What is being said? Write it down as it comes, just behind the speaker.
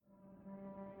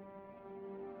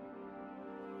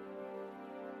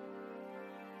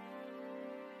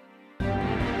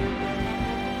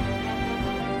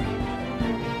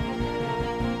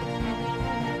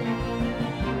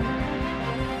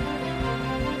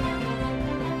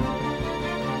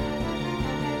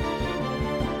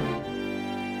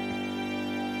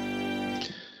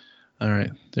All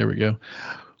right, there we go.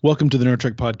 Welcome to the Nerd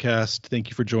Trek podcast. Thank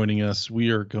you for joining us.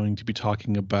 We are going to be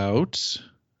talking about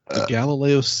the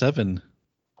Galileo 7.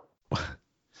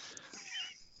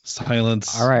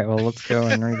 Silence. All right, well, let's go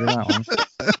and redo that one.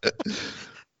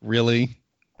 Really?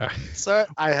 Sorry,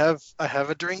 I have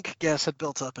a drink. Gas had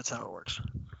built up. It's how it works.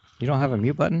 You don't have a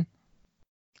mute button?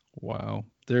 Wow.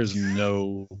 There's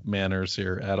no manners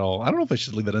here at all. I don't know if I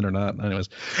should leave that in or not. Anyways,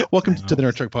 welcome to the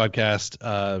Nerd Trek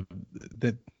podcast.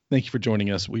 Thank you for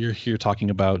joining us. We are here talking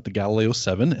about the Galileo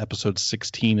 7, episode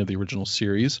 16 of the original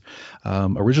series.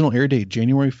 Original air date,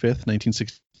 January 5th,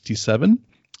 1967.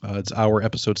 It's our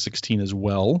episode 16 as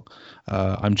well.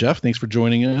 I'm Jeff. Thanks for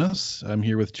joining us. I'm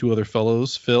here with two other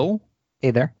fellows, Phil.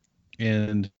 Hey there.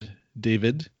 And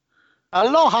David.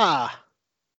 Aloha!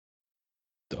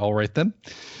 All right, then.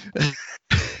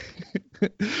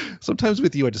 Sometimes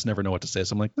with you, I just never know what to say.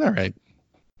 So I'm like, all right.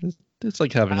 It's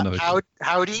like having another.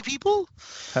 Howdy, people.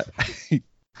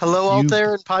 Hello out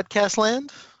there in podcast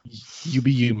land. You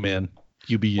be you, man.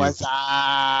 You be you. What's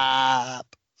up?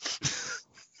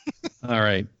 All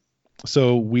right.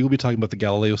 So we will be talking about the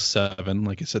Galileo 7.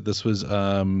 Like I said, this was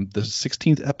the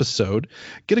 16th episode.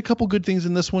 Get a couple good things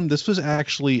in this one. This was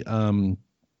actually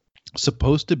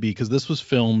supposed to be, because this was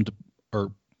filmed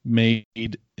or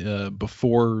made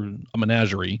before a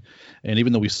menagerie, and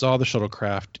even though we saw the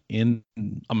shuttlecraft in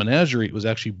a menagerie, it was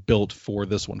actually built for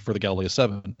this one, for the Galileo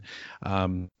 7.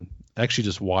 I actually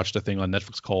just watched a thing on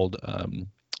Netflix called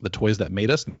The Toys That Made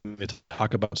Us. They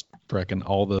talk about Star Trek and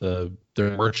all their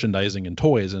merchandising and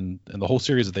toys, and the whole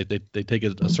series. They take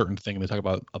a certain thing and they talk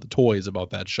about the toys about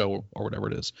that show or whatever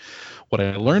it is. What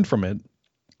I learned from it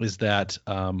is that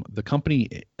the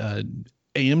company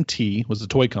AMT was the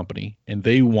toy company, and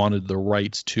they wanted the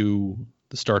rights to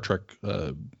the Star Trek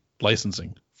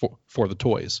licensing for the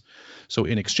toys. So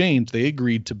in exchange, they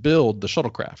agreed to build the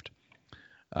shuttlecraft.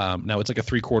 Now it's like a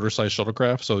 3/4 size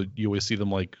shuttlecraft, so you always see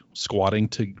them like squatting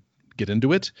to get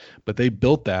into it. But they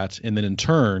built that, and then in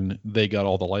turn, they got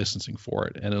all the licensing for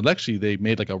it. And actually, they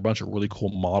made like a bunch of really cool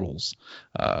models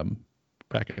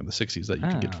back in the 60s that you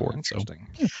can get for it. Interesting.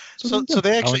 So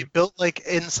they actually built like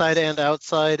inside and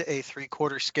outside a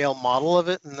 3/4 scale model of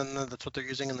it, and then that's what they're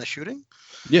using in the shooting?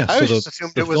 Yeah. I so just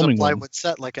assumed it was a plywood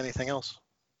set like anything else.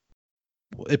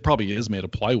 Well, it probably is made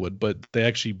of plywood, but they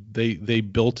actually they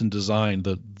built and designed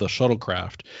the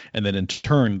shuttlecraft, and then in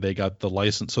turn they got the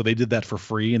license. So they did that for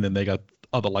free, and then they got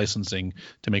other licensing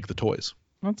to make the toys.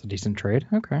 That's a decent trade.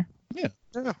 Okay. Yeah.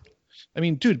 I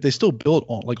mean, dude, they still built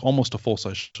like almost a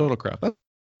full-size shuttlecraft.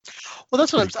 Well,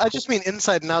 that's what I just mean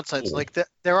inside and outside. So like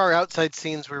there are outside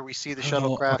scenes where we see the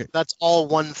shuttlecraft. Okay. That's all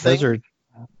one thing.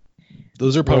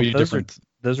 Those are probably different.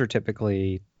 Those are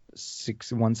typically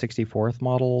 1/64th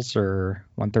models or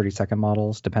 1/32nd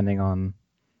models, depending on.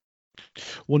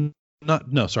 Well, not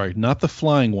the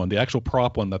flying one. The actual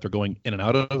prop one that they're going in and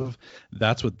out of.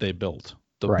 That's what they built.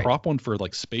 The prop one for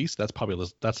like space. That's probably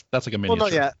that's like a miniature. Well,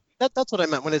 no, yeah. That's what I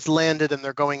meant when it's landed and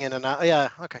they're going in and out. Yeah,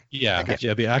 okay. Yeah,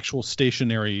 the actual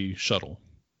stationary shuttle.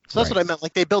 So that's what I meant.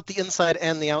 Like they built the inside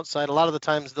and the outside. A lot of the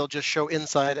times they'll just show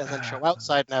inside and then show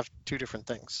outside and have two different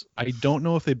things. I don't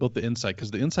know if they built the inside,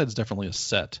 because the inside is definitely a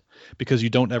set, because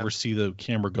you don't ever see the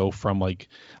camera go from like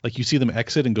you see them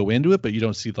exit and go into it, but you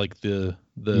don't see like the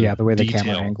way the detail.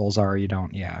 camera angles are. You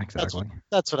don't. Yeah, exactly.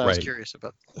 That's what I was curious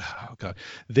about. Oh god,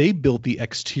 they built the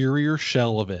exterior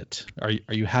shell of it. Are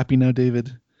you happy now,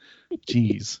 David?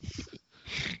 Jeez.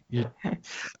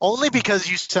 Only because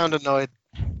you sound annoyed.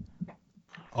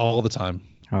 All the time.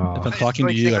 Oh. If I'm talking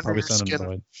to you, I probably sound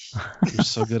annoyed. You're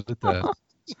so good at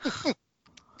that.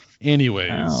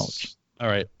 Anyways. Ouch. All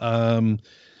right.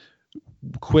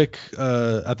 Quick,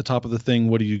 at the top of the thing,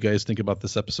 what do you guys think about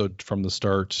this episode from the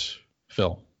start,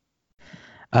 Phil?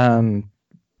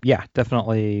 Yeah,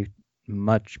 definitely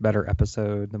much better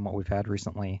episode than what we've had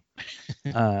recently.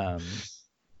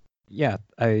 Yeah,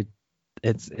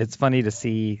 it's funny to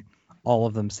see all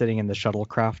of them sitting in the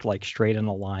shuttlecraft like straight in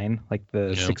a line, like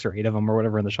the 6 or 8 of them or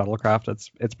whatever in the shuttlecraft.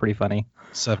 It's pretty funny.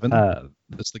 7.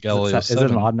 That's the Galileo 7. Is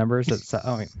it an odd number? Is it?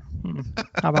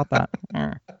 How about that?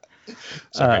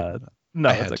 Sorry. No,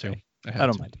 it's okay. I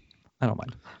don't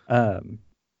mind.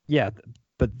 Yeah,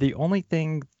 but the only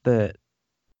thing that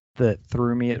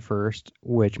threw me at first,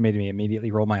 which made me immediately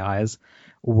roll my eyes,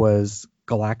 was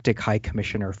Galactic High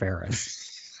Commissioner Ferris.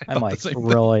 I'm like,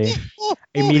 really?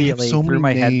 Immediately threw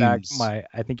my head back.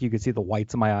 I think you could see the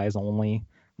whites of my eyes only.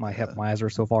 My eyes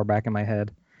are so far back in my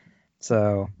head.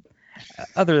 So,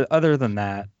 other than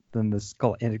that, than this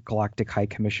Galactic High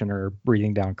Commissioner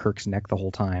breathing down Kirk's neck the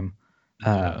whole time.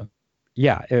 It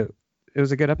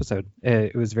was a good episode.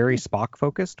 It was very Spock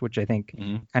focused, which I think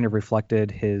kind of reflected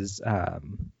his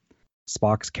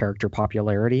Spock's character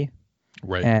popularity,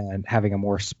 right, and having a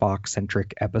more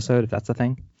Spock-centric episode, if that's a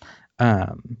thing.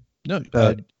 No,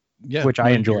 yeah, which no,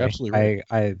 I enjoy. You're absolutely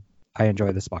right. I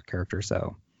enjoy the Spock character,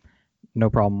 so no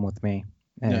problem with me.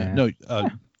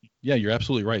 Yeah, you're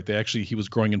absolutely right. He was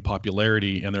growing in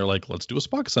popularity, and they're like, let's do a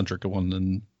Spock-centric one,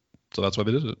 and so that's why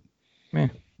they did it. Yeah.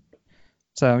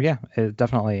 So yeah, it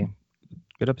definitely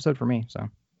good episode for me. So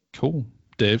cool,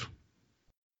 Dave.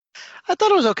 I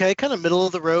thought it was okay, kind of middle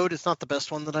of the road. It's not the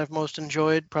best one that I've most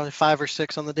enjoyed. Probably 5 or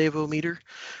 6 on the Devo meter.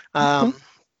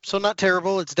 So not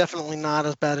terrible. It's definitely not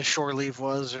as bad as Shore Leave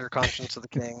was or Conscience of the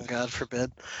King, God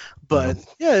forbid. But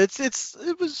yeah,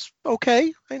 it was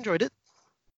okay. I enjoyed it.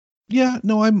 Yeah,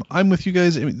 no, I'm with you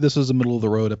guys. I mean, this is a middle of the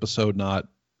road episode.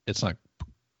 It's not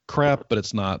crap, but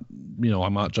it's not.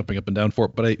 I'm not jumping up and down for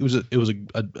it. But it was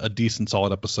a decent,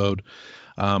 solid episode.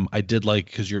 I did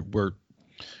like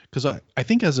because I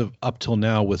think as of up till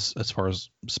now, as far as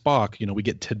Spock, we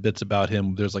get tidbits about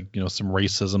him. There's some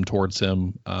racism towards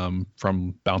him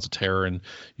from Bounce of Terror, and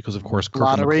because of course Kirk a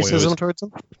lot of racism towards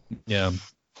him. Yeah.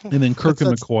 And then Kirk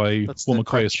and McCoy,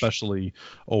 McCoy especially,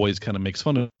 always kind of makes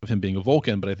fun of him being a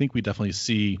Vulcan. But I think we definitely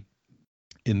see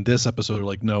in this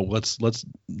episode, no, let's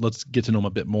get to know him a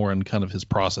bit more and kind of his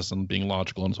process and being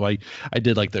logical. And so I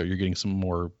did like that you're getting some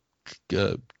more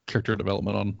character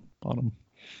development on him.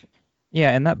 Yeah,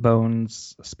 and that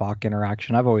Bones Spock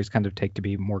interaction, I've always kind of take to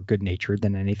be more good natured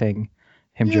than anything.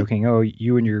 Him joking, oh,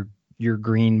 you and your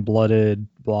green blooded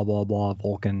blah blah blah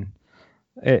Vulcan.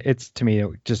 It's to me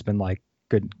just been like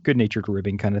good natured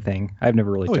ribbing kind of thing. I've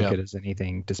never really took it as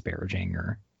anything disparaging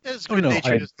or. As good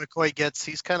natured as McCoy gets,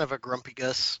 he's kind of a grumpy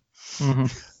Gus. Mm-hmm.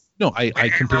 No, I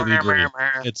completely agree.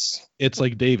 It's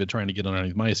like David trying to get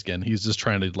underneath my skin. He's just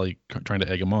trying to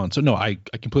egg him on. So no, I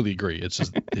completely agree. It's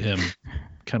just him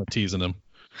kind of teasing him.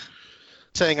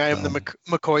 Saying I am the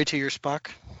McCoy to your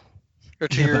Spock, or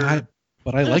to your.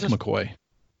 But I like McCoy.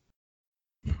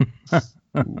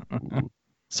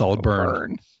 Solid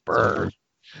burn.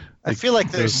 I feel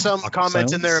like there's some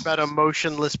comment in there about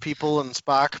emotionless people and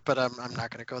Spock, but I'm not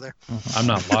going to go there. I'm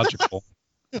not logical.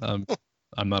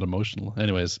 I'm not emotional.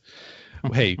 Anyways,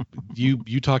 hey,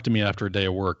 you talk to me after a day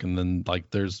of work, and then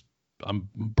I'm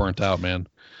burnt out, man.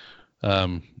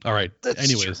 All right.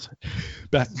 Anyways,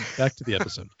 back to the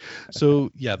episode.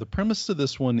 So yeah, the premise of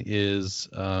this one is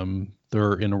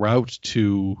they're en route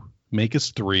to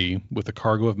Magus 3 with a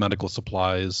cargo of medical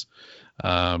supplies,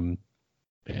 so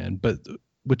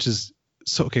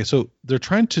they're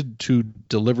trying to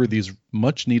deliver these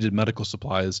much needed medical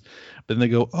supplies, but then they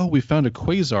go, oh, we found a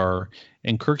quasar,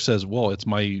 and Kirk says, well,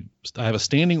 I have a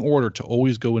standing order to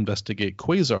always go investigate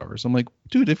quasars. I'm like,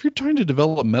 dude, if you're trying to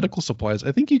develop medical supplies,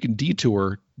 I think you can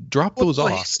detour, drop those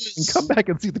off, and come back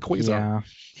and see the quasar. Yeah.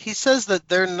 He says that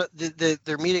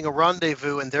they're meeting a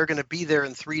rendezvous and they're going to be there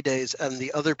in 3 days, and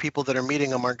the other people that are meeting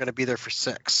them aren't going to be there for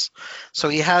 6. So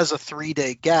he has a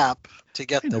 3-day gap to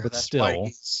get there. But that's still,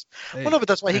 why but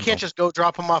that's why he can't just go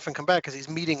drop them off and come back, because he's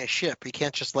meeting a ship. He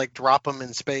can't just drop them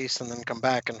in space and then come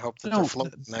back and hope that they're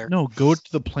floating there. No, go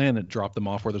to the planet, drop them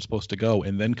off where they're supposed to go,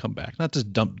 and then come back. Not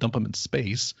just dump them in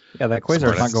space. Yeah, that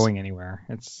quasar's not going anywhere.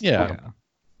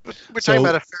 We're talking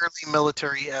about a fairly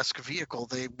military-esque vehicle.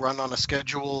 They run on a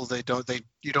schedule.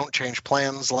 You don't change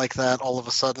plans like that all of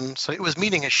a sudden. So it was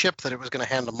meeting a ship that it was going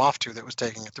to hand them off to that was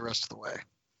taking it the rest of the way.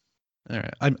 All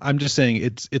right. I'm just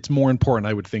saying it's more important,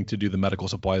 I would think, to do the medical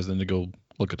supplies than to go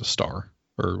look at a star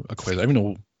or a quasar. I don't even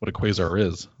know what a quasar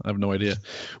is. I have no idea.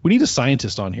 We need a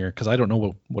scientist on here because I don't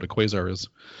know what a quasar is.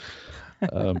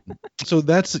 So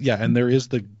that's and there is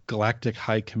the Galactic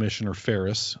High Commissioner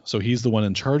Ferris. So he's the one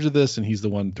in charge of this, and he's the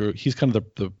one he's kind of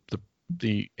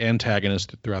the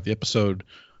antagonist throughout the episode,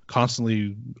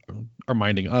 constantly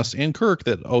reminding us and Kirk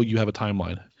that, oh, you have a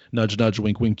timeline. Nudge, nudge,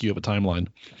 wink, wink. You have a timeline.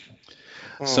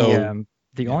 So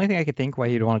the only thing I could think why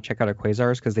you'd want to check out a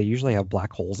quasar is because they usually have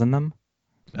black holes in them.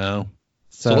 Oh,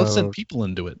 so let's send people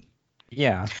into it.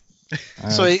 Yeah.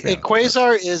 So a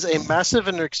quasar is a massive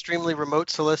and extremely remote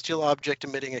celestial object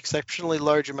emitting exceptionally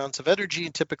large amounts of energy,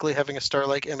 typically having a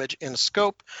star-like image in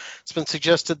scope. It's been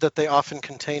suggested that they often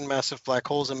contain massive black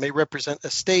holes and may represent a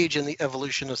stage in the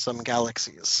evolution of some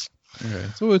galaxies. Okay,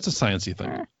 so it's a sciencey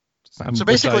thing. So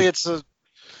basically, it's a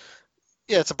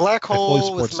black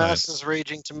hole with masses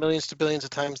ranging to millions to billions of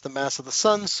times the mass of the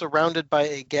sun, surrounded by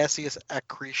a gaseous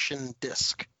accretion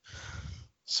disk.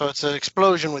 So it's an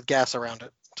explosion with gas around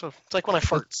it. So it's like when I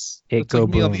fart. It go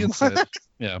boom. On the inside.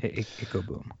 Yeah. It go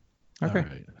boom.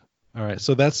 Okay. All right.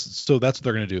 So that's what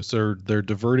they're going to do. So they're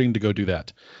diverting to go do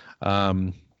that.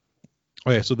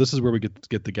 Okay. So this is where we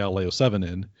get the Galileo 7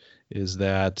 in, is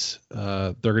that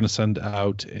they're going to send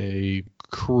out a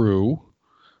crew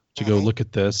to go look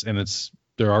at this, and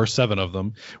there are 7 of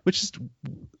them, which is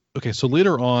okay. So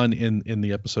later on in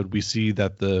the episode, we see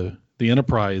that the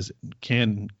Enterprise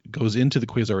goes into the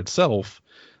quasar itself.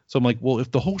 So I'm like, well,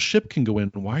 if the whole ship can go in,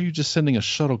 why are you just sending a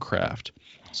shuttlecraft?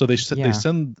 So they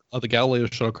send the Galileo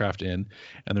shuttlecraft in,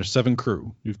 and there's 7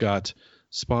 crew. You've got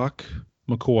Spock,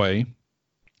 McCoy,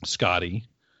 Scotty,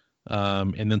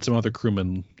 and then some other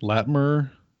crewmen,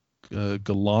 Latimer,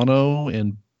 Galano,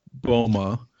 and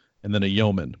Boma, and then a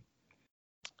yeoman.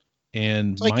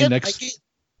 And So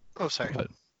oh, sorry.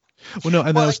 Well, no,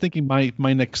 and then I was thinking my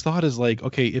next thought is like,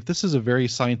 okay, if this is a very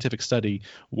scientific study,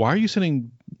 why are you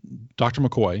sending Dr.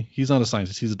 McCoy? He's not a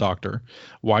scientist, he's a doctor.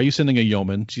 Why are you sending a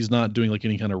yeoman? She's not doing like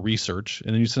any kind of research.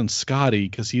 And then you send Scotty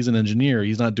because he's an engineer.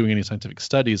 He's not doing any scientific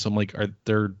studies. So I'm like,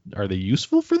 are they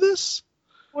useful for this?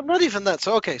 Well, not even that.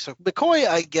 So McCoy,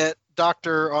 I get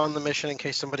doctor on the mission in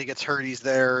case somebody gets hurt. He's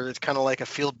there. It's kind of like a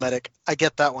field medic. I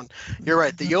get that one. You're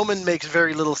right. The yeoman makes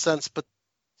very little sense, but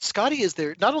Scotty is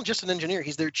their not only just an engineer,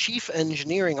 he's their chief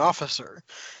engineering officer.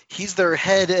 He's their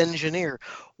head engineer.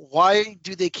 Why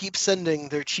do they keep sending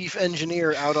their chief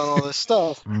engineer out on all this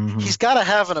stuff? He's got to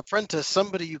have an apprentice,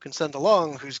 somebody you can send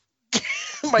along who's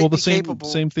might be capable.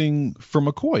 Same thing for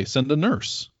McCoy. Send a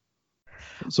nurse.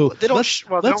 So they don't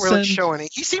really show any.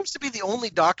 He seems to be the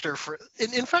only doctor for.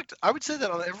 In fact, I would say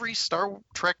that on every Star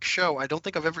Trek show, I don't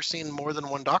think I've ever seen more than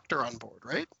one doctor on board.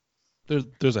 Right?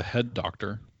 There's a head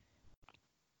doctor.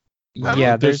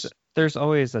 Yeah, there's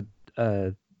always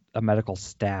a medical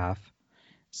staff.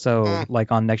 So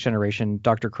like on Next Generation,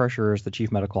 Dr. Crusher is the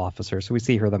chief medical officer, so we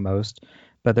see her the most.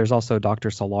 But there's also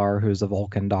Dr. Solar, who's a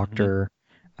Vulcan doctor,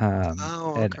 and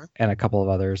a couple of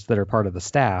others that are part of the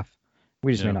staff.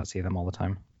 We just may not see them all the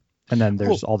time. And then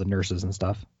there's all the nurses and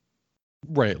stuff.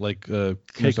 Right, like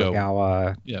Keiko.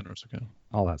 Gawa, Nurse Gawa.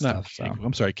 All that stuff. So.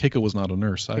 I'm sorry, Keiko was not a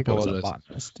nurse. I apologize. Was a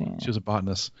botanist. Yeah. She was a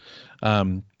botanist.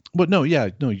 But no,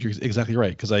 you're exactly right,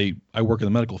 because I work in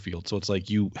the medical field, so it's like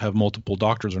you have multiple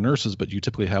doctors or nurses, but you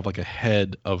typically have like a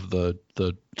head of the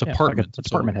department. Like a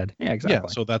department head. Yeah, exactly.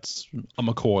 Yeah, so that's a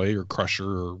McCoy or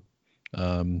Crusher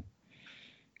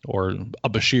or a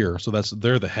Bashir. So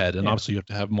they're the head, and obviously you have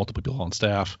to have multiple people on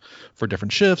staff for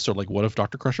different shifts, or like what if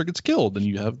Dr. Crusher gets killed, then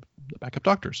you have the backup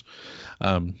doctors.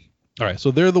 All right,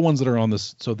 so they're the ones that are on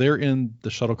this. So they're in the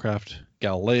shuttlecraft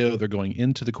Galileo. They're going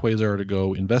into the quasar to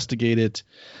go investigate it.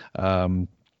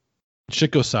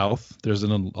 Shit goes south. There's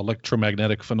an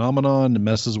electromagnetic phenomenon that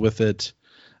messes with it.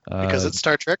 Because it's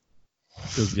Star Trek?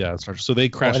 It's Star Trek. So they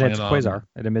crash land on... It's quasar.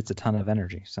 It emits a ton of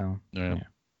energy. So yeah.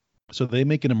 So they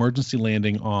make an emergency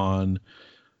landing on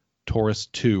Taurus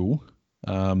 2.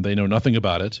 They know nothing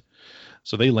about it.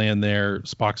 So they land there,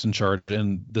 Spock's in charge,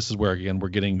 and this is where, again, we're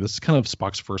getting, this is kind of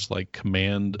Spock's first, like,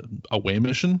 command away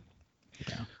mission.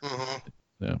 Yeah.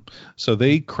 Yeah. So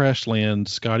they crash land,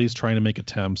 Scotty's trying to make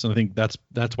attempts, and I think that's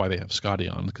why they have Scotty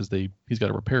on, because he's got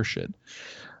to repair shit.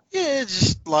 Yeah,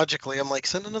 just logically, I'm like,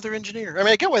 send another engineer. I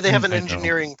mean, I get why they have an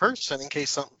engineering person in case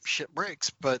some shit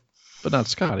breaks, but not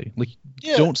Scotty. Like,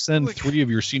 don't send 3 of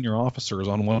your senior officers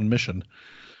on one mission.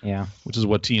 Yeah. Which is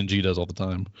what TNG does all the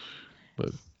time.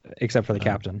 But... Except for the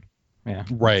captain. Yeah.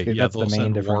 Right. That's they'll the main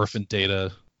send difference. Worf and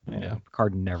Data. Yeah.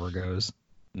 Picard never goes.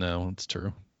 No, it's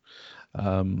true.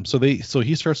 So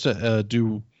he starts to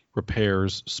do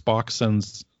repairs. Spock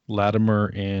sends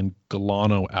Latimer and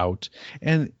Galano out,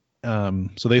 and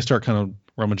so they start kind of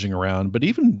rummaging around. But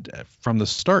even from the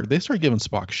start, they start giving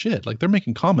Spock shit. Like, they're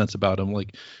making comments about him,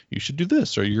 like, you should do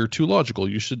this, or you're too logical.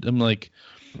 You should. I'm like,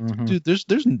 dude, there's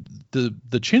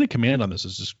the chain of command on this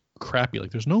is just crappy.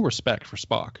 Like, there's no respect for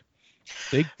Spock.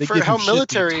 They for give how him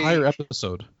military shit the entire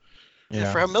episode.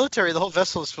 Yeah, for how military the whole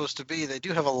vessel is supposed to be, they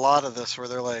do have a lot of this where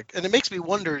they're like, and it makes me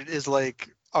wonder, is like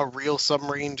a real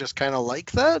submarine just kind of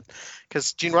like that?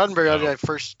 Because Gene Roddenberry had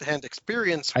first-hand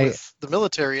experience with the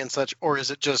military and such, or is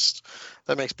it just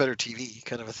that makes better TV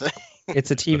kind of a thing?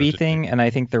 It's a TV thing, and I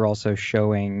think they're also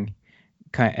showing,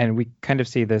 and we kind of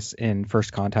see this in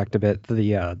First Contact a bit,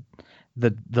 the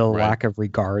lack of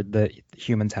regard that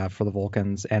humans have for the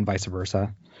Vulcans and vice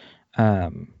versa.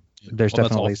 There's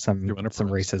definitely some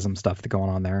racism stuff going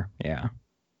on there. Yeah.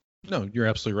 No, you're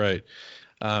absolutely right.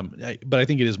 But I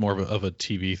think it is more of a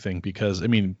TV thing, because, I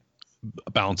mean,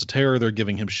 Balance of Terror, they're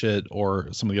giving him shit,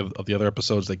 or some of the other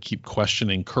episodes, they keep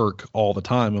questioning Kirk all the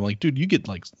time. I'm like, dude, you get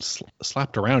like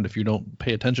slapped around if you don't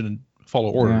pay attention and follow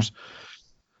orders.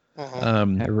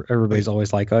 Everybody's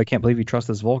always like, oh, I can't believe you trust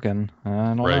this Vulcan. I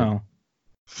don't know.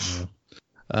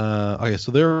 Yeah. Okay,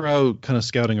 so they're out kind of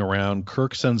scouting around.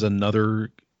 Kirk sends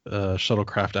another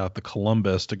shuttlecraft out, the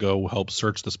Columbus, to go help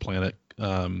search this planet,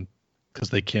 because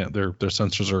they can't. Their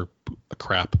sensors are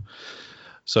crap.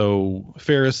 So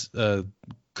Ferris,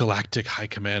 Galactic High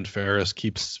Command Ferris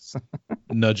keeps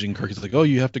nudging Kirk. He's like, "Oh,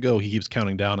 you have to go." He keeps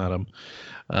counting down at him.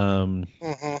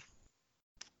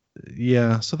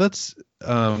 Yeah, so that's.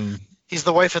 He's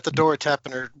the wife at the door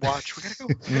tapping her watch. We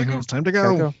gotta go. It's time to go.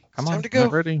 Come on, on, time to go.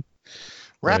 Not ready.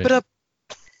 Wrap it up.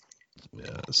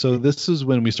 Yeah. So this is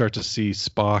when we start to see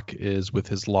Spock is with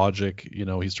his logic.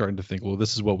 He's starting to think, well,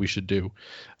 this is what we should do.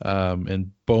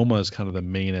 And Boma is kind of the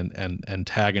main and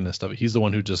antagonist of it. He's the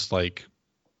one who just like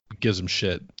gives him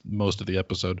shit most of the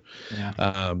episode.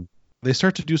 Yeah. They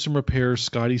start to do some repairs.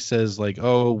 Scotty says like,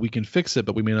 oh, we can fix it,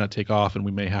 but we may not take off and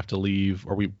we may have to leave,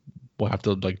 or we will have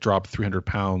to like drop 300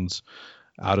 pounds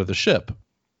out of the ship.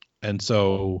 And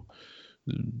so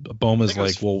Boma's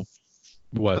like, well,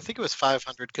 what? I think it was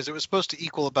 500 because it was supposed to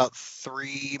equal about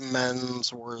 3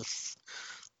 men's worth.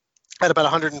 At about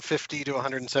 150 to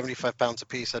 175 pounds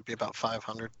apiece, that'd be about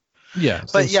 500. Yeah.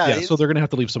 But so they're going to have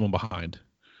to leave someone behind.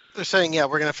 They're saying, we're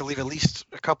going to have to leave at least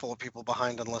a couple of people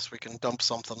behind unless we can dump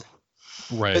something.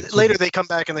 Right. But later they come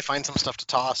back and they find some stuff to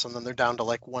toss, and then they're down to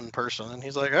like one person. And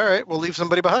he's like, all right, we'll leave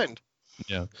somebody behind.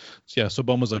 Yeah. So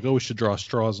Boma's like, oh, we should draw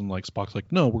straws. And like Spock's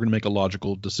like, no, we're going to make a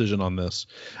logical decision on this.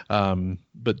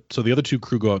 But so the other 2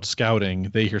 crew go out scouting.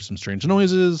 They hear some strange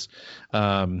noises,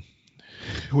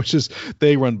 which is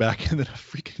they run back and then a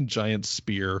freaking giant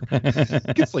spear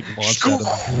gets like launched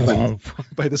at them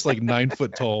by this like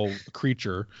 9-foot tall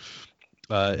creature.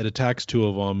 It attacks 2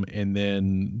 of them, and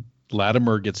then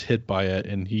Latimer gets hit by it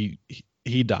and he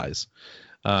dies.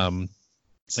 And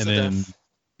then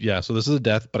so this is a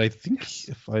death, but I think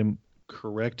if I'm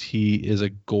correct, he is a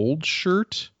gold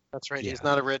shirt. That's right. Yeah. He's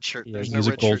not a red shirt. Yeah, he's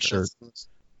a gold shirt.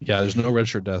 Yeah, there's no red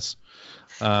shirt deaths.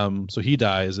 So he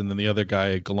dies, and then the other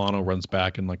guy, Galano, runs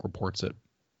back and like reports it.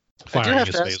 I do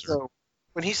have to ask, though,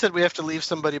 when he said we have to leave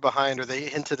somebody behind, or they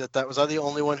hinted at that, was I the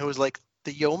only one who was like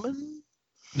the yeoman?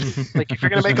 Like, if you're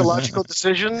going to make a logical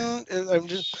decision,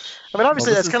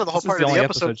 obviously that's kind of the whole part of the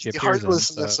episode, the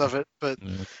heartlessness of it. But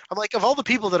I'm like, of all the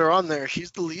people that are on there,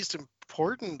 she's the least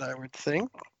important, I would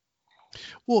think.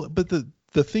 Well, but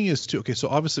the thing is too. Okay, so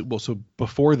obviously, so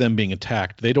before them being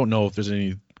attacked, they don't know if there's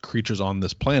any creatures on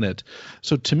this planet.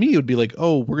 So to me, it would be like,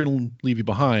 oh, we're going to leave you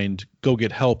behind, go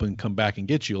get help, and come back and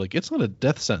get you. Like, it's not a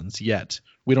death sentence yet.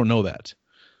 We don't know that.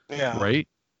 Yeah. Right.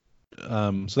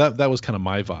 So that was kind of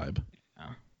my vibe.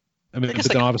 I mean, but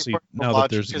then obviously now that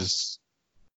there's these...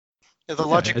 the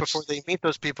logic before they meet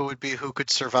those people would be who could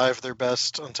survive their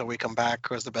best until we come back,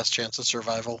 who has the best chance of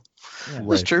survival. Yeah,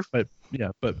 that's true. But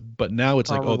now it's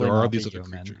like, oh, there are these other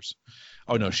creatures.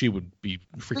 Oh no, she would be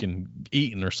freaking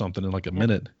eaten or something in like a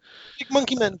minute. Big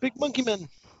monkey men.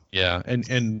 Yeah,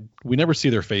 and we never see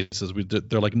their faces.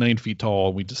 They're like 9 feet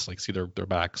tall. We just like see their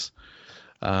backs.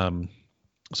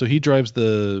 So he drives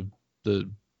the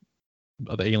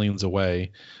aliens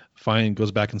away. Goes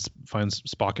back and finds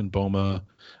Spock and Boma.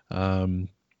 Then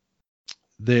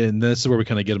this is where we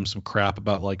kind of get him some crap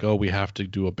about like, oh, we have to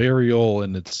do a burial,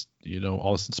 and it's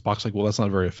all this. Spock's like, well, that's not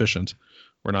very efficient.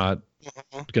 We're not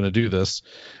going to do this.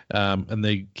 And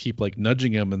they keep like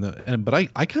nudging him, but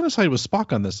I kind of side with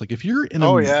Spock on this. Like, if you're in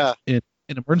an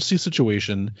emergency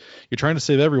situation, you're trying to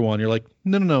save everyone. You're like,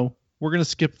 no. We're going to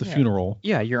skip the funeral.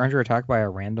 Yeah, you're under attack by a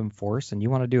random force, and you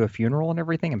want to do a funeral and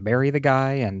everything and bury the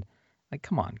guy, and like,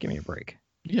 come on, give me a break.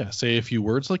 Yeah, say a few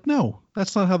words like, no,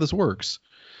 that's not how this works.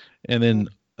 And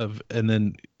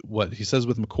then what he says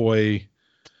with McCoy,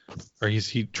 or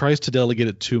he tries to delegate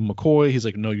it to McCoy. He's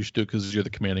like, no, you should do it because you're the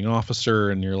commanding officer.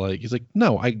 And he's like,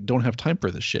 no, I don't have time for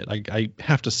this shit. I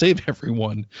have to save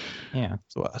everyone. Yeah.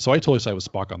 So I totally side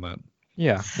with Spock on that.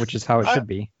 Yeah, which is how it should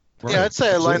be. Right. Yeah, I'd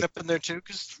say I line up in there too,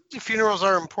 because funerals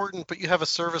are important, but you have a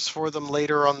service for them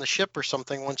later on the ship or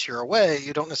something. Once you're away,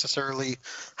 you don't necessarily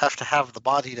have to have the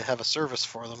body to have a service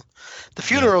for them. The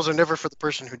funerals are never for the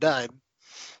person who died.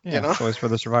 Yeah, it's always for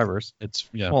the survivors.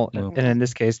 Well, and in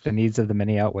this case, the needs of the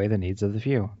many outweigh the needs of the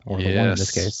few, or the one in this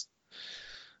case.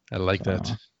 I like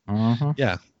that. Uh-huh.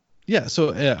 Yeah.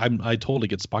 So I totally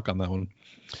get Spock on that one.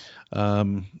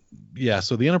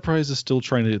 So the Enterprise is still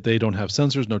they don't have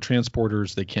sensors, no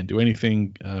transporters, they can't do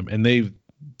anything, and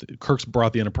Kirk's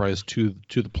brought the Enterprise to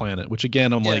the planet, which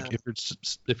again, I'm like,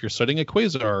 if you're studying a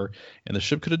quasar and the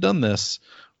ship could have done this,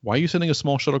 why are you sending a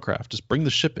small shuttlecraft? Just bring the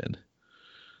ship in.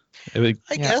 I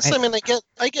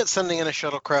get sending in a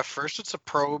shuttlecraft first. It's a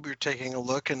probe. You're taking a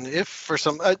look, and if for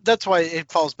some, that's why it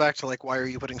falls back to like, why are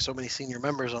you putting so many senior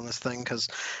members on this thing? Because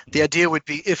the idea would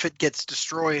be if it gets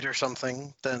destroyed or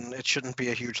something, then it shouldn't be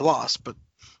a huge loss. But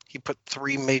he put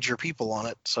 3 major people on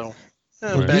it, so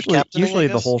usually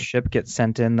the whole ship gets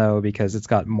sent in though because it's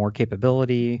got more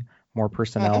capability, more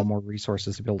personnel, more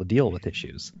resources to be able to deal with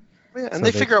issues. Yeah, and so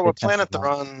they figure out what planet they're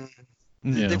on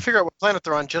They figure out what planet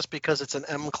they're on just because it's an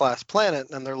M-class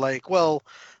planet, and they're like, well,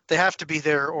 they have to be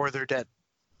there or they're dead.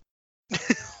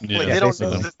 They don't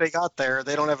know that they got there.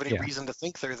 They don't have any reason to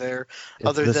think they're there,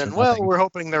 other than, well, we're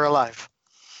hoping they're alive.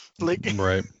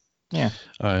 Right. Yeah.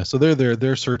 So they're there.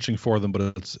 They're searching for them,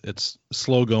 but it's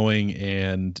slow going,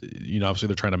 and obviously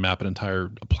they're trying to map an entire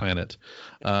planet.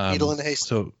 Needle in a haystack.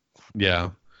 So yeah.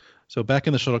 So back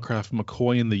in the shuttlecraft,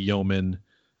 McCoy and the yeoman,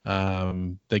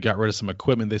 they got rid of some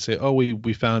equipment. They say, "Oh,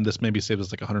 we found this. Maybe saved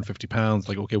us like 150 pounds."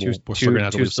 Like, okay, we're still gonna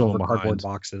have to leave someone behind. Cardboard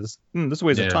boxes. This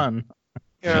weighs a ton.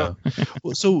 Yeah.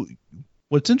 Well, so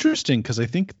what's interesting, because I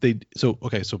think so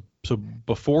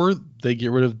before they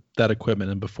get rid of that equipment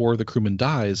and before the crewman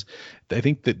dies, I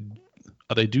think that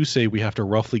they do say we have to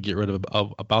roughly get rid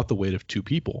of about the weight of 2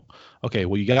 people. Okay,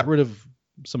 well, you got rid of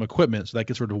some equipment, so that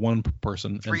gets rid of 1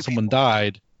 person, and someone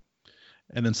died,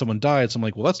 and then someone died. So I'm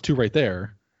like, well, that's 2 right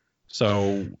there.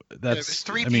 So that's it was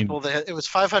 3 people. It was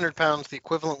 500 pounds, the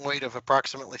equivalent weight of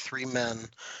approximately 3 men.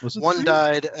 One 3?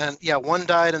 died, and one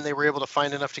died, and they were able to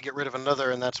find enough to get rid of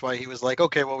another, and that's why he was like,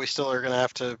 okay, well, we still are going to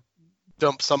have to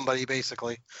dump somebody,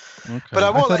 basically. Okay. But I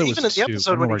won't. Even in the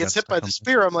episode when he gets hit by the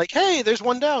spear, I'm like, hey, there's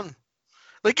 1 down.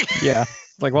 Yeah.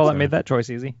 Like, well, that made that choice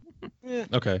easy. Yeah.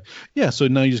 Okay. Yeah. So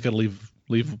now you just got to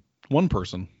leave 1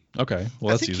 person. Okay,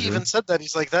 well, that's easier. I think he even said that.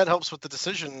 He's like, that helps with the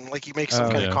decision. Like, he makes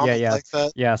some kind of comment like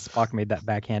that. Yeah, Spock made that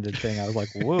backhanded thing. I was like,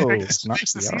 whoa. It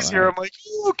makes this easier. Right. I'm like,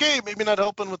 okay, maybe not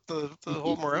helping with the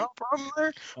whole morale problem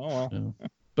there. Oh, well.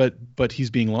 Yeah. But he's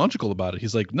being logical about it.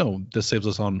 He's like, no, this saves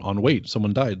us on weight.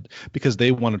 Someone died. Because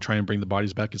they want to try and bring the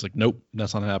bodies back. He's like, nope,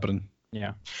 that's not happening.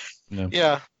 Yeah.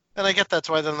 Yeah. And I get that's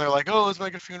why then they're like, oh, let's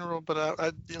make a funeral. But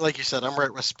I, like you said, I'm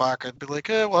right with Spock. I'd be like,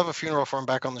 we'll have a funeral for him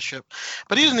back on the ship.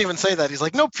 But he didn't even say that. He's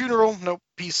like, nope, funeral, nope,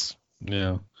 peace.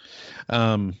 Yeah.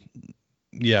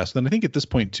 Yeah. So then I think at this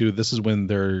point too, this is when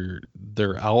they're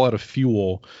all out of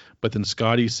fuel. But then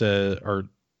Scotty said,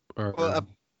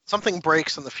 something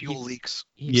breaks and the fuel leaks.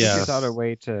 He figures out a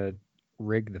way to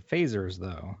rig the phasers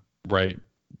though. Right.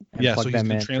 And plug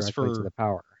them in transfer to the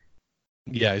power.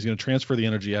 Yeah, he's going to transfer the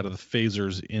energy out of the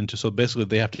phasers into. So basically,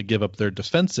 they have to give up their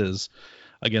defenses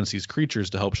against these creatures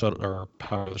to help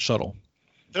power the shuttle.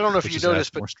 I don't know if you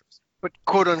noticed, but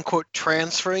quote unquote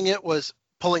transferring it was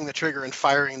pulling the trigger and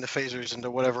firing the phasers into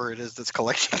whatever it is that's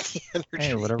collecting the energy.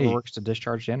 Hey, whatever works to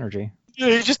discharge the energy. Yeah,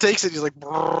 he just takes it. He's like,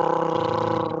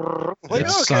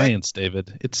 it's science,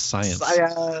 David. It's science.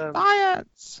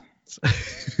 Science.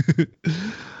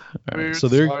 All right,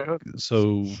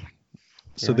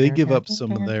 so they give up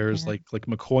some of theirs, like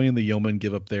McCoy and the yeoman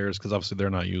give up theirs because obviously they're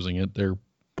not using it. They're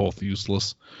both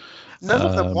useless. None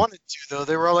of them wanted to, though.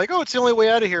 They were all like, "Oh, it's the only way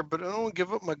out of here," but I don't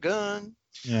give up my gun.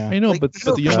 Yeah, I know, but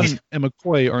the yeoman and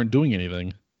McCoy aren't doing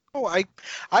anything. Oh, I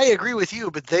agree with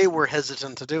you, but they were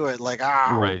hesitant to do it. Like,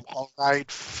 right. All right,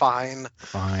 fine.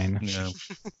 Yeah.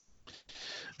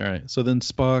 All right. So then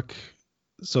Spock,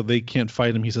 so they can't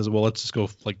fight him. He says, "Well, let's just go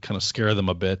kind of scare them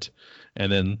a bit,"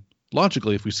 and then.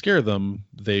 Logically, if we scare them,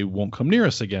 they won't come near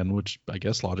us again, which I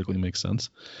guess logically makes sense.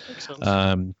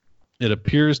 It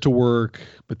appears to work,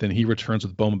 but then he returns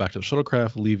with Bowman back to the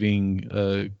shuttlecraft,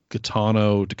 leaving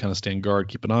Gaetano to kind of stand guard,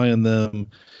 keep an eye on them.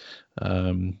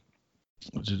 Where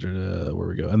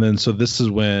we go. And then, so this is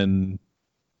when,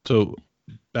 so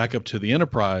back up to the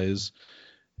Enterprise,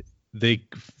 they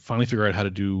finally figure out how to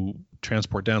do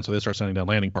transport down, so they start sending down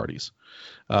landing parties.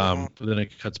 But then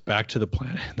it cuts back to the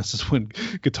planet. This is when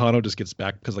Gaetano just gets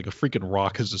back because like a freaking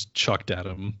rock is just chucked at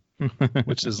him,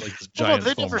 which is like this giant.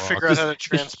 They never figure out how to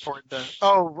transport that.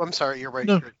 Oh, I'm sorry, you're right.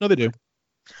 No, they do.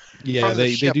 Yeah,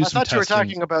 they do some testing. I thought you were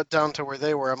talking about down to where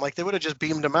they were. I'm like, they would have just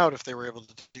beamed them out if they were able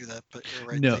to do that. But you're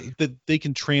right. No, they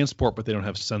can transport, but they don't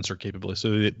have sensor capability, so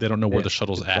they don't know where the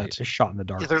shuttle's at. Just shot in the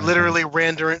dark. Yeah, they're literally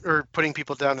rendering or putting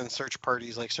people down in search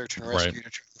parties, like search and rescue, to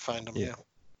try and find them. Yeah.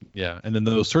 Yeah, and then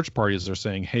those search parties are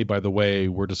saying, "Hey, by the way,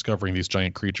 we're discovering these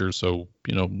giant creatures, so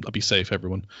be safe,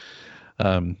 everyone."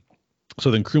 So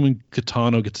then crewman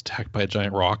Gaetano gets attacked by a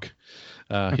giant rock.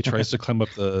 He tries to climb up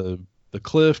the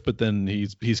cliff, but then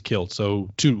he's killed.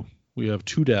 So we have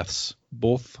 2 deaths,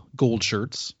 both gold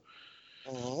shirts.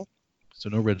 So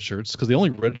no red shirts, because the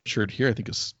only red shirt here I think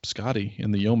is Scotty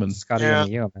and the yeoman. Scotty and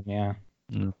the yeoman, yeah.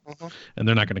 And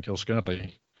they're not going to kill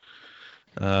Scotty.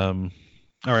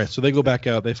 All right, so they go back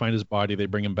out. They find his body. They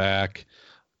bring him back.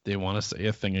 They want to say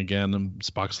a thing again, and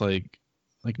Spock's like,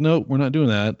 no, we're not doing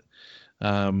that.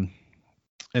 And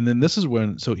then this is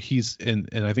when, so he's, and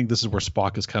I think this is where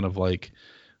Spock is kind of like,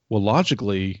 well,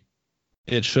 logically,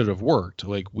 it should have worked.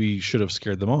 Like, we should have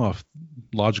scared them off.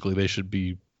 Logically, they should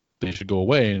go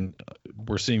away. And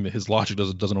we're seeing that his logic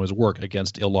doesn't always work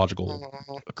against illogical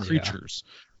creatures.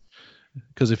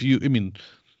 Because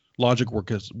logic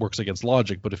works against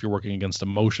logic, but if you're working against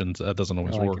emotions, that doesn't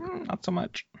always work. Not so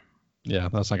much. Yeah,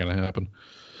 that's not going to happen.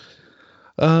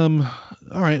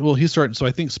 All right. Well, he's starting. So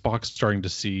I think Spock's starting to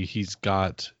see he's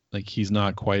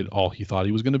not quite all he thought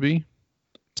he was going to be.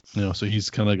 So he's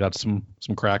kind of got some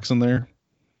cracks in there,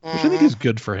 which I think is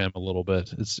good for him a little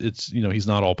bit. It's he's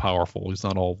not all powerful. He's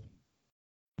not all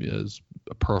as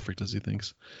perfect as he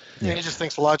thinks. Yeah, he just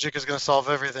thinks logic is going to solve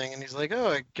everything, and he's like, oh,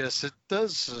 I guess it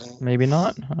does. Maybe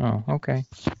not. Oh, okay.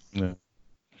 Yeah.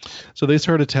 So they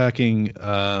start attacking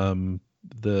the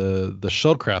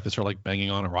shuttlecraft. They start like banging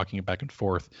on and rocking it back and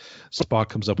forth. Spock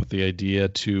comes up with the idea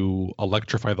to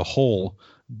electrify the hull,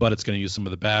 but it's going to use some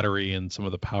of the battery and some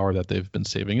of the power that they've been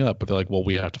saving up. But they're like, well,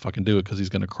 we have to fucking do it because he's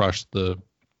going to crush the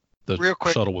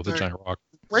shuttle with a giant rock.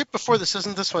 Right before this,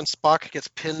 isn't this when Spock gets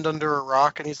pinned under a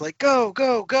rock and he's like, go,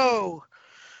 go, go.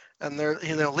 And they're,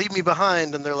 leave me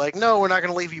behind. And they're like, no, we're not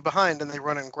going to leave you behind. And they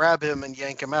run and grab him and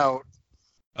yank him out.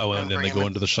 Oh, and then they go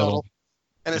into the shuttle.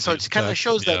 And so it kind of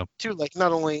shows that too, like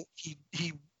not only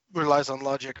he relies on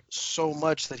logic so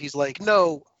much that he's like,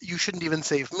 no, you shouldn't even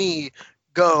save me.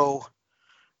 Go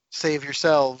save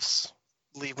yourselves.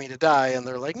 Leave me to die. And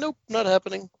they're like, nope, not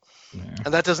happening. Yeah.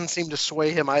 And that doesn't seem to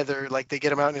sway him either. Like they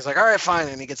get him out and he's like, all right, fine.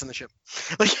 And he gets in the ship.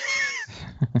 Like,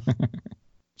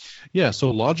 yeah.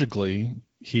 So logically,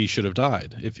 he should have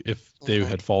died. If they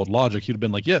had followed logic, he'd have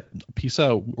been like, yeah, peace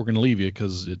out. We're going to leave you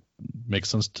because it makes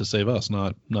sense to save us,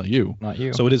 not you. Not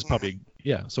you. So it is probably,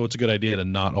 so it's a good idea to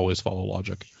not always follow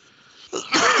logic.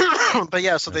 But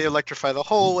yeah, so they electrify the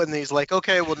hull and he's like,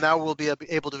 okay, well now we'll be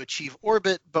able to achieve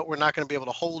orbit, but we're not going to be able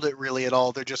to hold it really at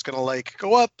all. They're just going to like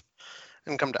go up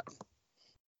and come down.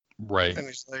 Right. And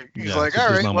he's like,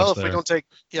 all right, well, if we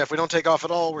don't take off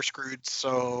at all, we're screwed.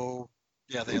 So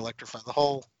yeah, they electrify the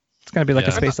hull. It's going to be like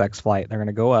a SpaceX flight. They're going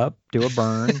to go up, do a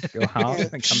burn, go out,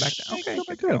 and come back down. Okay, good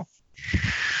to go.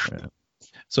 Yeah.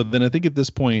 So then I think at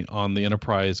this point on the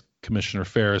Enterprise, Commissioner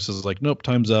Ferris is like, nope,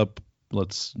 time's up.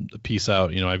 Let's peace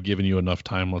out. I've given you enough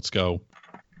time. Let's go.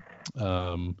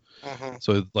 So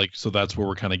that's where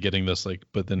we're kind of getting this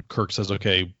but then Kirk says,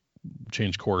 okay,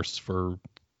 change course for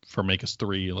Magus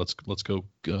 3. Let's go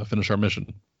finish our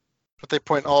mission. But they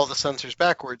point all the sensors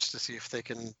backwards to see if they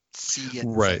can see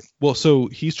anything. Right. Well, so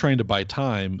he's trying to buy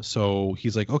time. So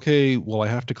he's like, okay, well, I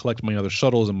have to collect my other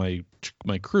shuttles and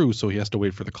my crew. So he has to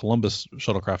wait for the Columbus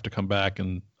shuttlecraft to come back.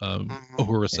 And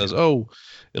Uhura says,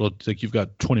 it'll take, you've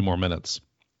got 20 more minutes.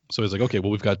 So he's like, okay, well,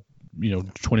 we've got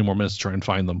 20 more minutes to try and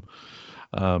find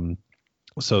them.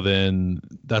 So then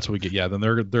that's what we get. Yeah. Then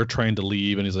they're trying to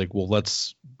leave, and he's like, well,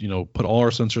 let's put all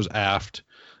our sensors aft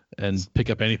and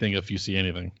pick up anything if you see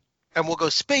anything. And we'll go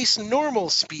space normal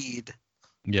speed.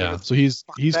 Yeah, so he's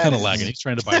kind of lagging. He's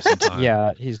trying to buy some time.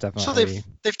 Yeah, he's definitely. So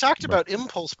they've talked about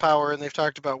impulse power and they've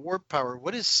talked about warp power.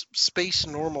 What is space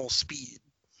normal speed?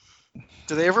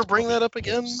 Do they ever bring that up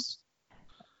again?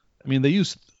 I mean, they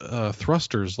use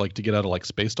thrusters to get out of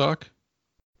space dock.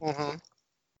 Mm-hmm.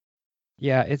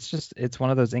 Yeah, it's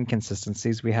one of those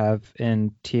inconsistencies we have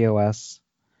in TOS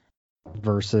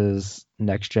versus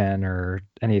Next Gen or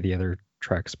any of the other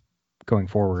treks going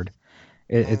forward.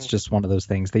 It's just one of those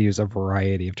things. They use a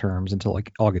variety of terms until it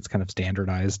all gets kind of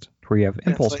standardized, where you have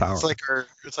impulse power.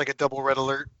 It's like a double red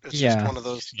alert. It's just one of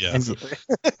those. Yeah.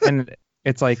 And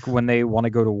it's like when they want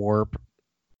to go to warp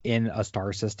in a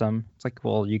star system, it's like,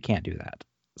 well, you can't do that.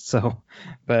 So,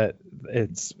 but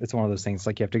it's one of those things.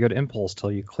 Like you have to go to impulse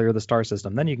till you clear the star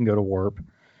system, then you can go to warp,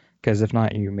 because if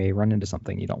not, you may run into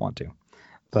something you don't want to.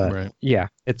 But yeah,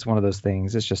 it's one of those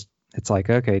things. It's like,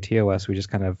 okay, TOS, we just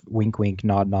kind of wink,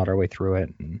 nod our way through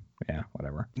it, and yeah,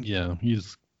 whatever. Yeah,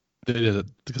 they did it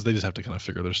because they just have to kind of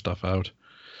figure their stuff out.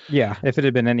 Yeah, if it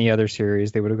had been any other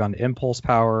series, they would have gone to impulse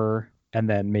power, and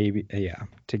then maybe,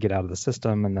 to get out of the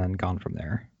system, and then gone from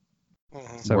there.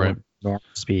 Mm-hmm. So normal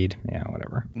speed,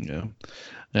 whatever.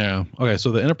 Yeah. Okay,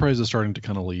 so the Enterprise is starting to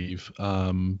kind of leave.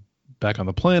 Back on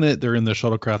the planet, they're in the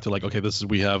shuttlecraft. They're like, okay,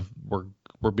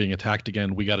 we're being attacked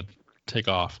again. We got to take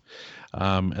off.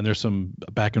 And there's some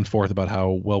back and forth about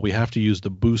how, well, we have to use the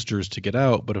boosters to get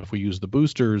out, but if we use the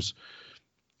boosters,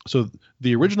 so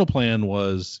the original plan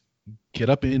was get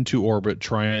up into orbit,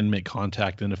 try and make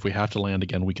contact, and if we have to land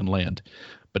again, we can land.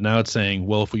 But now it's saying,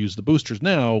 well, if we use the boosters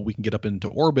now, we can get up into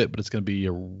orbit, but it's going to be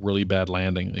a really bad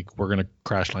landing. Like we're going to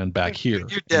crash land back here.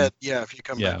 You're dead. Yeah, if you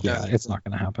come back. Yeah, it's not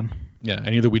going to happen. Yeah,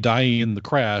 and either we die in the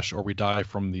crash or we die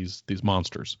from these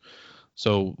monsters.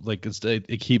 So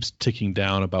it keeps ticking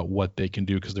down about what they can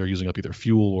do because they're using up either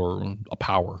fuel or a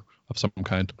power of some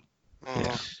kind.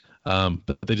 Mm-hmm.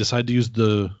 But they decide to use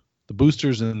the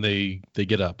boosters, and they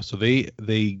get up. So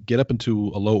they get up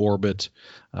into a low orbit.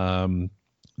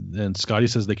 and Scotty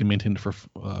says they can maintain it for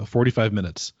 45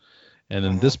 minutes. And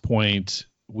then at this point,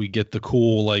 we get the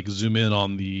cool like zoom in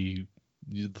on the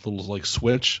little like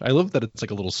switch. I love that it's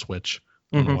like a little switch.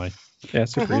 I don't know why. Yeah,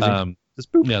 super easy.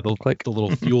 Just boop, the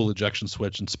little fuel ejection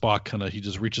switch, and Spock he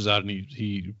just reaches out and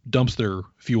he dumps their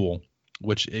fuel,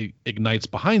 which ignites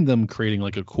behind them, creating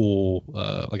like a cool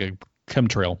like a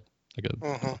chemtrail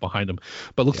behind them,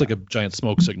 but it looks like a giant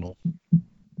smoke signal.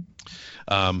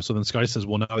 So then Scotty says,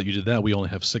 well, now that you did that, we only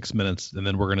have 6 minutes, and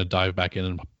then we're going to dive back in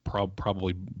and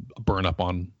probably burn up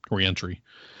on reentry.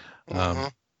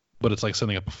 But it's like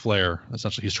setting up a flare.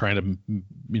 Essentially, he's trying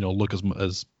to, look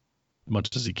as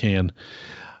much as he can.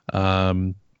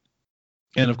 And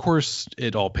of course,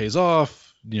 it all pays off.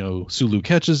 Sulu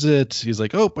catches it. He's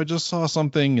like, "Oh, I just saw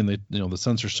something," and the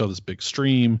sensors show this big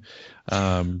stream.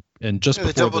 And just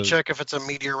before they double check if it's a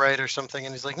meteorite or something,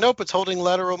 and he's like, "Nope, it's holding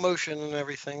lateral motion and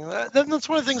everything." That's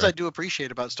one of the things I do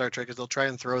appreciate about Star Trek is they'll try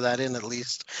and throw that in at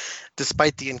least,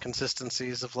 despite the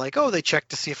inconsistencies of like, "Oh, they check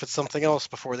to see if it's something else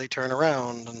before they turn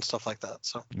around and stuff like that."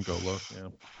 So you go look,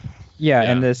 yeah.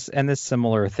 And this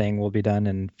similar thing will be done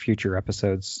in future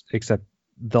episodes, except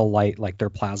they'll light like their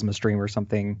plasma stream or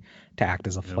something to act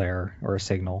as a flare or a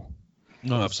signal.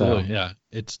 No, absolutely. So, yeah.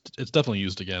 It's definitely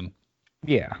used again.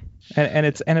 Yeah. And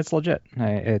it's legit.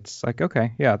 It's like,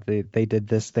 okay, yeah, they did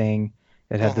this thing.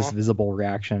 It had this visible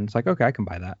reaction. It's like, okay, I can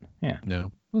buy that. Yeah. Yeah,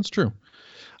 that's true.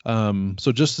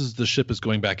 So just as the ship is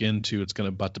going back into, it's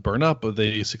about to burn up, but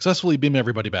they successfully beam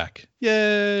everybody back.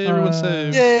 Yay! Everyone's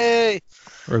saved. Yay!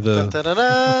 Or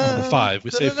the 5. We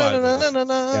say 5.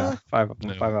 Yeah, 5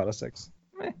 out of 6.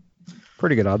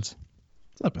 Pretty good odds.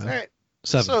 It's not bad. All right.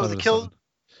 7. So the kill,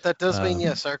 that does mean,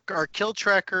 yes, our kill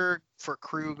tracker for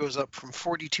crew goes up from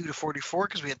 42 to 44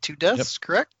 because we had 2 deaths,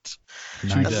 correct?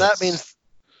 Nice. And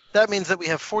that means that we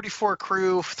have 44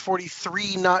 crew,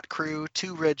 43 not crew,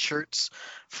 2 red shirts,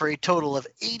 for a total of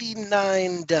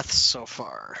 89 deaths so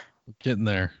far. Getting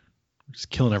there. We're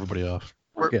just killing everybody off.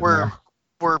 We're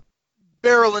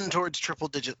barreling towards triple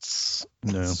digits.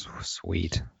 No.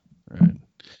 Sweet. All right.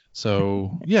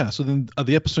 So so then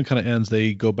the episode kind of ends.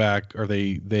 They go back, or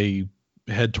they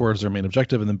head towards their main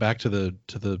objective, and then back to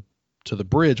the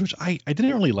bridge, which I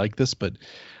didn't really like this, but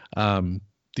the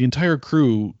entire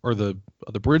crew, or the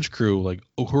bridge crew, like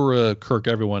Uhura, Kirk,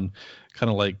 everyone kind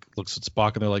of like looks at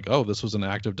Spock and they're like, "Oh, this was an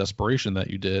act of desperation that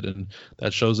you did, and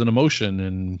that shows an emotion."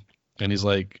 And he's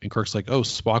like, and Kirk's like, "Oh,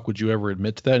 Spock, would you ever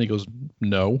admit to that?" And he goes,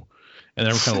 "No." And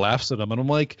everyone kind of laughs at him, and I'm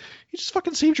like, "You just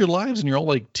fucking saved your lives, and you're all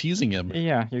like teasing him."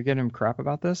 Yeah, you're getting him crap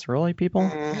about this, really, people?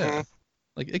 Yeah,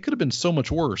 like it could have been so much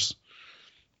worse.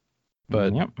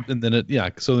 But and then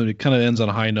so then it kind of ends on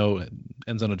a high note,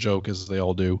 ends on a joke, as they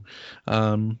all do.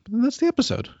 And that's the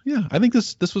episode. Yeah, I think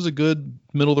this was a good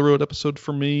middle of the road episode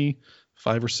for me,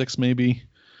 5 or 6 maybe.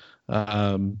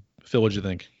 Phil, what'd you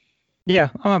think? Yeah,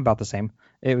 I'm about the same.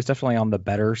 It was definitely on the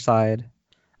better side.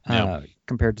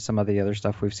 Compared to some of the other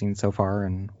stuff we've seen so far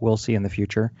and we'll see in the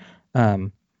future.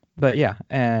 But yeah,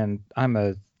 and I'm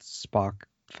a Spock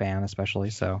fan especially,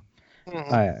 so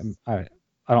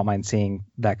I don't mind seeing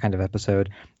that kind of episode.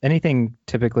 Anything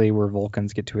typically where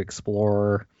Vulcans get to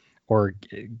explore or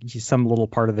some little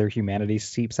part of their humanity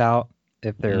seeps out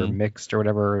if they're mixed or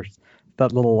whatever,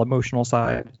 that little emotional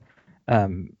side.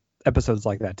 Episodes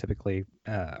like that typically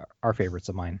are favorites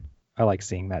of mine. I like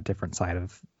seeing that different side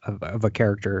of a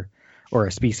character or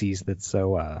a species that's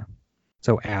so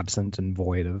absent and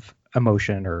void of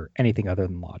emotion or anything other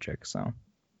than logic. So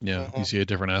you see a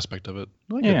different aspect of it.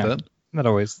 I get that. Not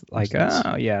always like,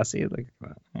 oh yeah, see, like,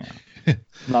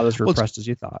 not as repressed as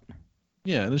you thought.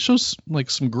 Yeah, and it shows like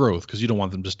some growth because you don't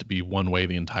want them just to be one way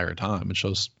the entire time. It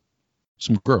shows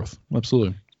some growth,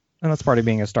 absolutely. And that's part of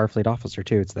being a Starfleet officer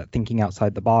too. It's that thinking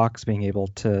outside the box, being able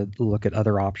to look at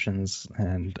other options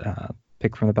and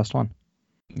pick from the best one.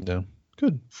 Yeah,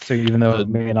 good. So even though it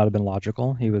may not have been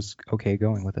logical, he was okay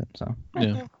going with it. So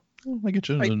yeah, well, I get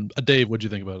you. And Dave, what'd you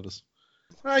think about this?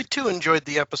 I too enjoyed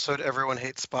the episode "Everyone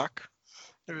Hates Spock."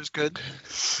 It was good,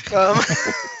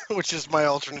 which is my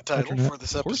alternate title for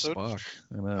this episode. Poor Spock.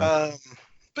 I know.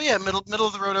 But yeah, middle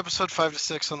of the road episode, 5 to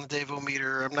 6 on the Devo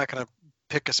meter. I'm not gonna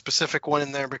pick a specific one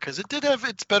in there because it did have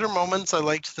its better moments. I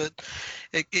liked that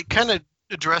it kind of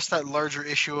addressed that larger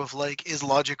issue of like, is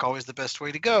logic always the best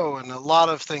way to go? And a lot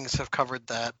of things have covered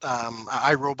that.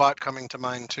 iRobot coming to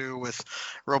mind too, with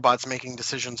robots making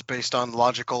decisions based on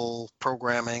logical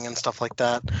programming and stuff like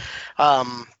that.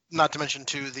 Not to mention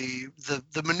too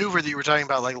the maneuver that you were talking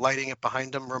about, like lighting it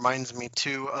behind him, reminds me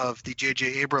too of the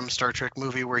J.J. Abrams Star Trek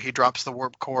movie where he drops the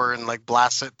warp core and like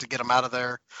blasts it to get him out of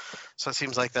there. So it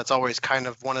seems like that's always kind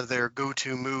of one of their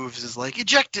go-to moves is like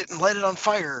eject it and light it on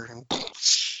fire. And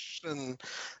and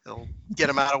it'll get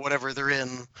them out of whatever they're in.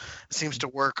 It seems to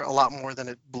work a lot more than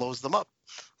it blows them up.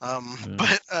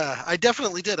 But I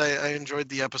definitely did. I enjoyed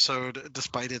the episode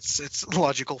despite its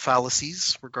logical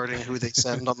fallacies regarding who they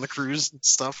send on the cruise and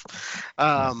stuff.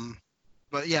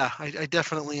 But yeah, I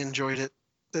definitely enjoyed it.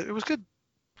 It was good.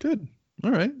 Good. All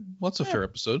right. Well, that's a fair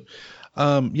episode.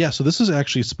 So this is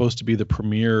actually supposed to be the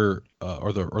premiere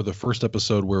or the first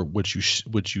episode which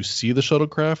you see the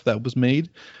shuttlecraft that was made.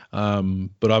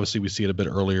 But obviously we see it a bit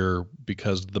earlier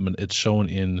because it's shown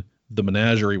in the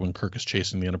menagerie when Kirk is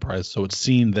chasing the Enterprise. So it's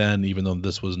seen then, even though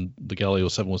the Galileo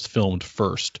 7 was filmed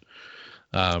first.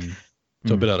 So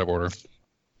a bit out of order.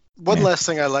 One last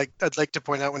thing I'd like to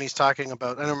point out when he's talking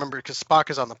about, I don't remember, because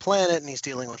Spock is on the planet and he's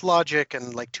dealing with logic,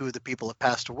 and like two of the people have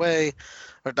passed away,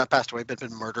 or not passed away, but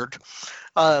been murdered.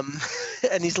 And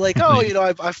he's like,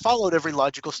 I've followed every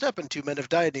logical step and 2 men have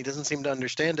died, and he doesn't seem to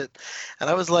understand it.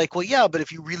 And I was like, well, yeah, but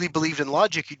if you really believed in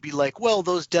logic, you'd be like, well,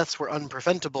 those deaths were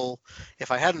unpreventable. If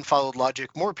I hadn't followed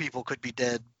logic, more people could be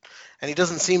dead. And he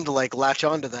doesn't seem to like latch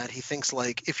onto that. He thinks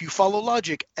like, if you follow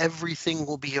logic, everything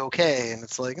will be okay. And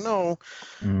it's like, no.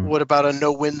 What about a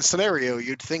no-win scenario?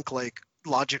 You'd think like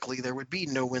logically there would be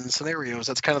no-win scenarios.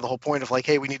 That's kind of the whole point of like,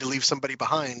 hey, we need to leave somebody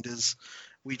behind, is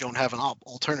we don't have an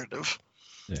alternative.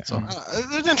 Yeah. So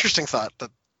an interesting thought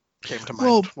that came to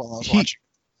mind while I was watching.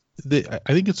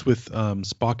 I think it's with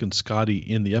Spock and Scotty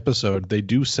in the episode. They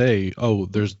do say, "Oh,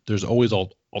 there's always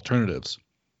alternatives."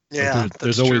 Yeah, like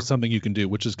there's always something you can do,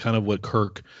 which is kind of what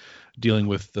Kirk dealing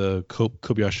with the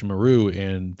Kobayashi Maru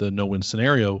and the no-win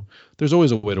scenario. There's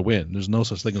always a way to win. There's no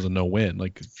such thing as a no-win.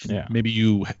 Like maybe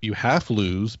you half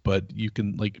lose, but you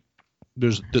can like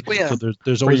there's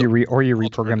always or you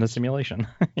reprogram the simulation.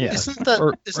 Yeah. Isn't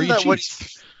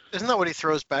that what he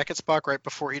throws back at Spock right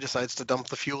before he decides to dump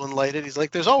the fuel and light it? He's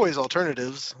like, there's always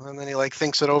alternatives, and then he like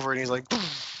thinks it over and he's like,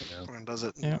 and does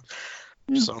it. Yeah.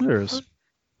 So there is.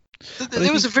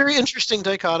 It was a very interesting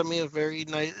dichotomy, a very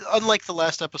nice. Unlike the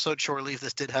last episode, Shore Leave,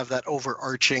 this did have that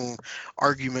overarching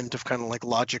argument of kind of like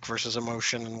logic versus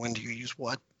emotion, and when do you use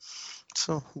what?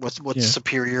 So what's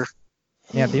superior?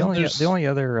 Yeah, the only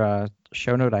other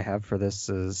show note I have for this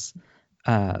is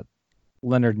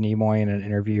Leonard Nimoy in an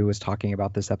interview was talking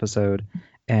about this episode,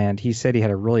 and he said he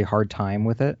had a really hard time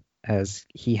with it as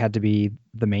he had to be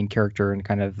the main character and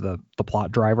kind of the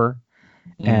plot driver,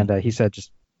 and he said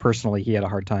just personally he had a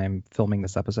hard time filming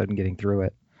this episode and getting through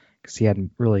it because he hadn't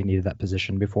really needed that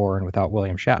position before, and without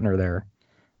William Shatner there,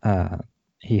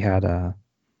 he had a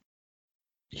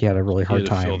really hard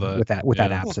time with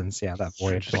that absence. Yeah, that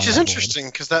voyage. Which is interesting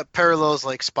because that parallels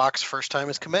like Spock's first time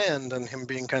as command and him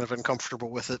being kind of uncomfortable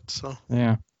with it. So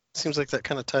yeah, seems like that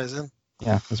kind of ties in.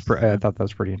 Yeah, I thought that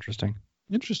was pretty interesting.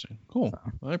 Interesting, cool. So,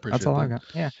 I appreciate that's all that. I got.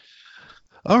 Yeah.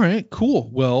 All right,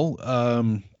 cool. Well,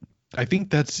 I think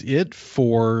that's it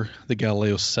for the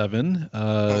Galileo 7 middle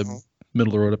of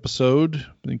the road episode.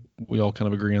 I think we all kind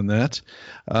of agree on that.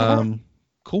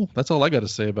 Cool. That's all I got to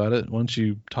say about it. Why don't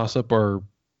you toss up our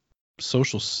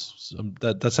socials?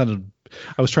 That sounded.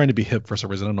 I was trying to be hip for some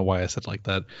reason. I don't know why I said like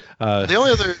that. The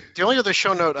only other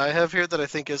show note I have here that I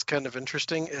think is kind of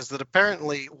interesting is that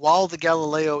apparently while the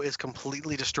Galileo is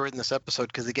completely destroyed in this episode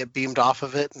because they get beamed off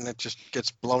of it and it just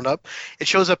gets blown up, it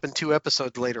shows up in 2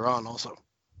 episodes later on also.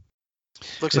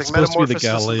 Looks like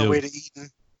Metamorphosis on the way to Eden.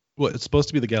 Well, it's supposed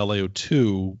to be the Galileo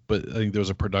 2, but I think there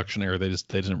was a production error. They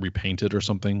didn't repaint it or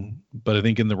something. But I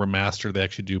think in the remaster they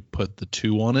actually do put the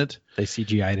 2 on it. They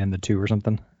CGI'd in the 2 or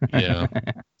something. Yeah,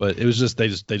 but it was just they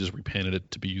just repainted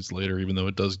it to be used later, even though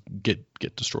it does get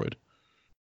destroyed.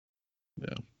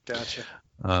 Yeah. Gotcha.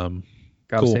 Gotta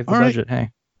cool. save the budget. Right. Hey.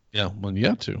 Yeah, well, you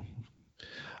have to.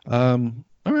 All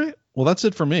right. Well, that's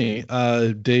it for me.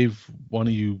 Dave, why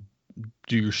don't you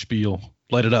do your spiel?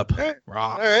 Light it up. All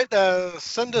right.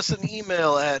 Send us an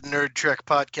email at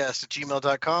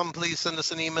nerdtrekpodcast@gmail.com. Please send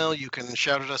us an email. You can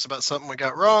shout at us about something we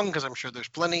got wrong, because I'm sure there's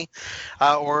plenty,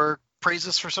 or praise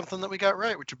us for something that we got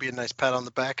right, which would be a nice pat on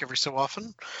the back every so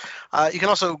often. You can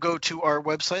also go to our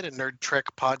website at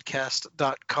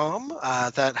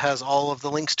nerdtrekpodcast.com. That has all of the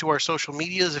links to our social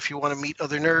medias. If you want to meet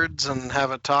other nerds and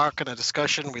have a talk and a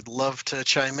discussion, we'd love to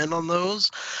chime in on those.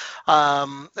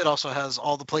 It also has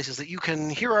all the places that you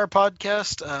can hear our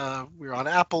podcast. We're on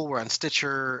Apple, we're on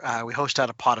Stitcher, we host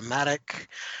out of Podomatic.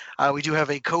 We do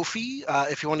have a Ko-fi.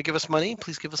 If you want to give us money,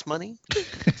 please give us money.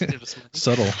 Give us money.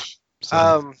 Subtle.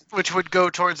 Which would go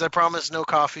towards, I promise, no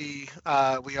coffee.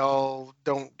 We all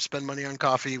don't spend money on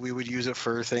coffee. We would use it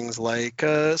for things like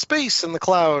space in the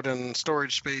cloud and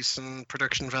storage space and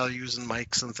production values and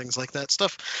mics and things like that.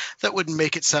 Stuff that would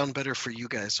make it sound better for you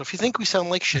guys. So if you think we sound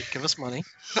like shit, give us money.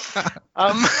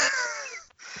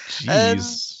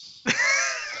 Jeez.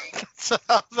 That's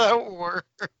how that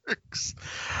works.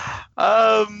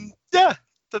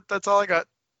 That's all I got.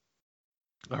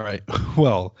 All right.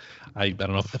 Well, I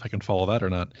don't know if I can follow that or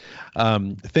not.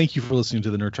 Thank you for listening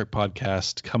to the Nerd Trek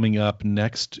podcast. Coming up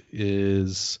next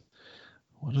is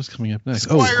what is coming up next?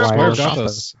 Squire's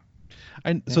Office.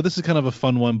 So this is kind of a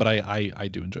fun one, but I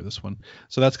do enjoy this one.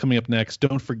 So that's coming up next.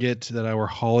 Don't forget that our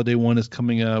holiday one is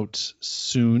coming out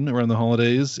soon around the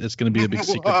holidays. It's going to be a big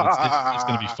secret. But it's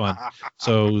going to be fun.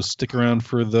 So stick around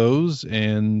for those,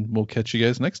 and we'll catch you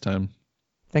guys next time.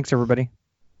 Thanks, everybody.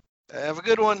 Have a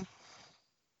good one.